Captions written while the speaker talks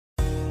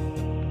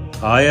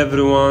Hi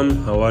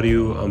everyone, how are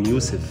you? I'm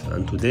Yusuf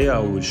and today I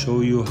will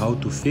show you how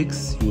to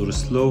fix your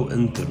slow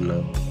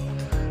internet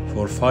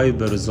for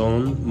fiber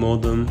zone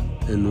modem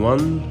in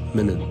 1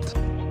 minute.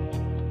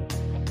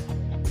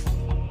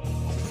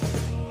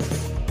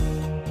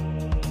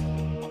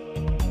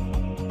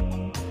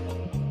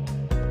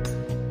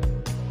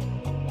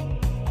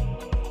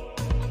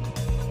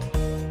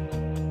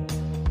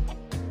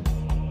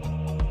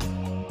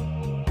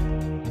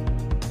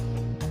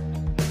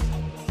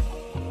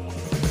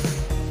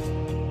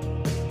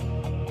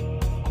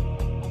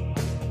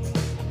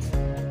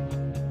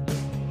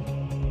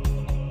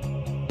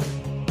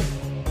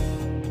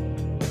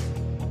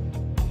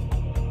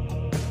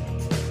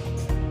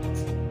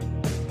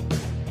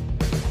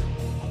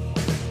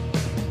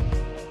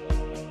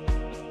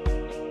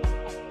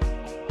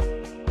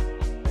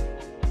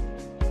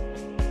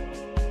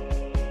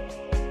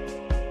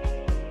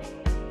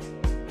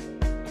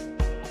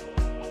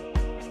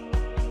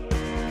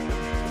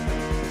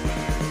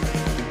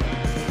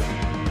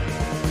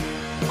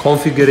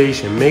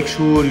 Configuration. Make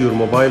sure your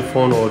mobile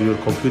phone or your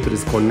computer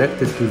is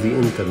connected to the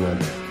internet.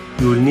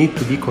 You will need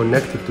to be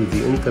connected to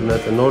the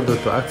internet in order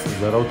to access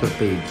the router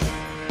page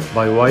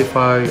by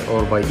Wi-Fi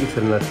or by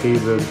Ethernet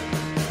cable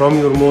from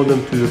your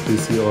modem to your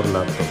PC or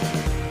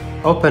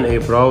laptop. Open a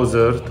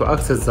browser to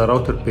access the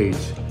router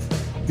page.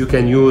 You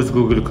can use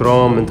Google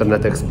Chrome,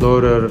 Internet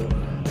Explorer,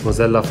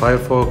 Mozilla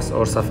Firefox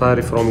or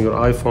Safari from your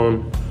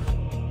iPhone.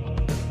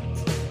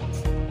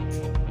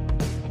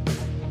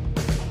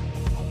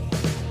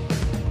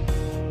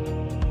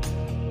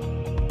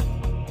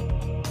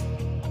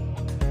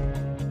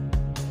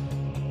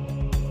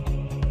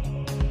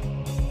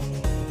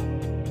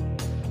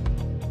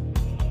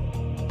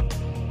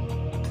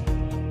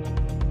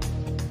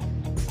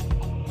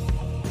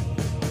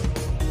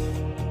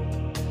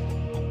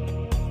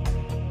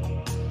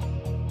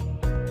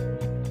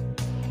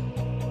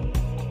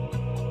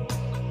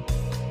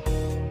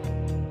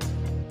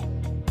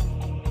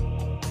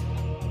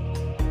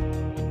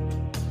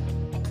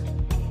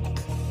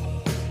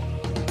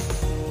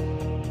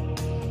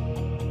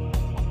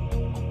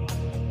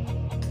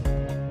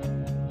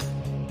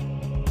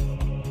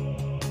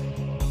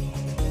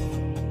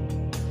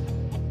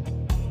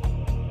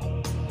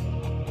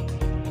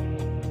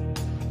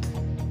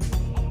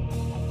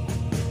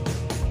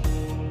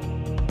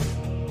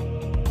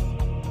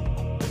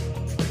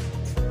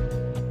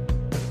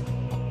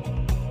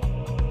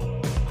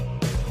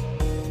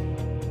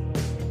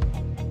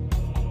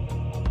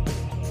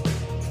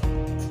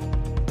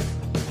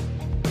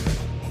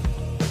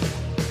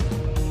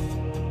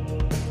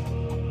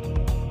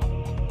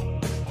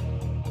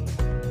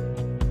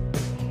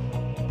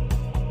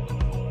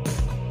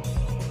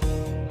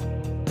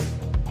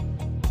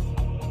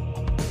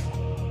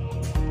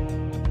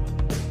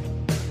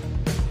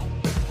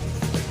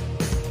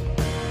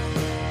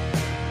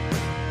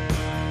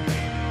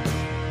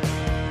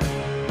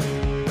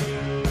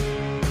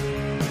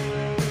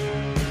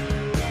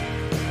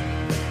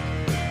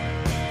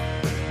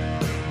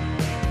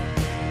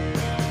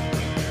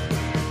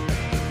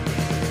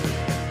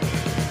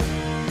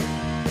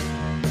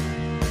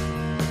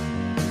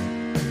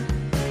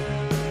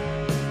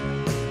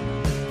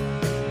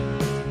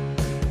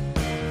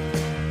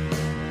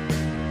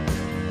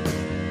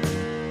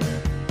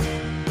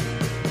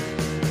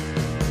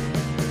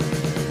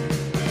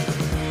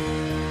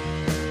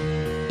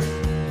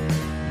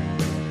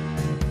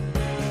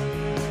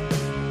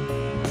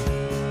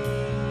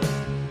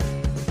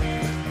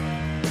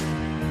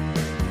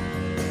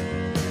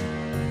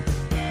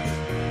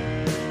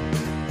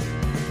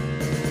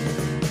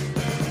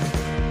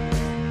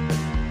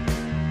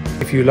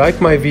 If you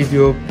like my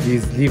video,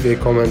 please leave a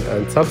comment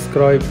and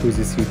subscribe to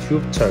this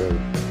YouTube channel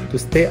to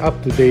stay up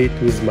to date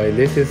with my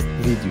latest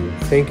video.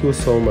 Thank you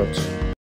so much.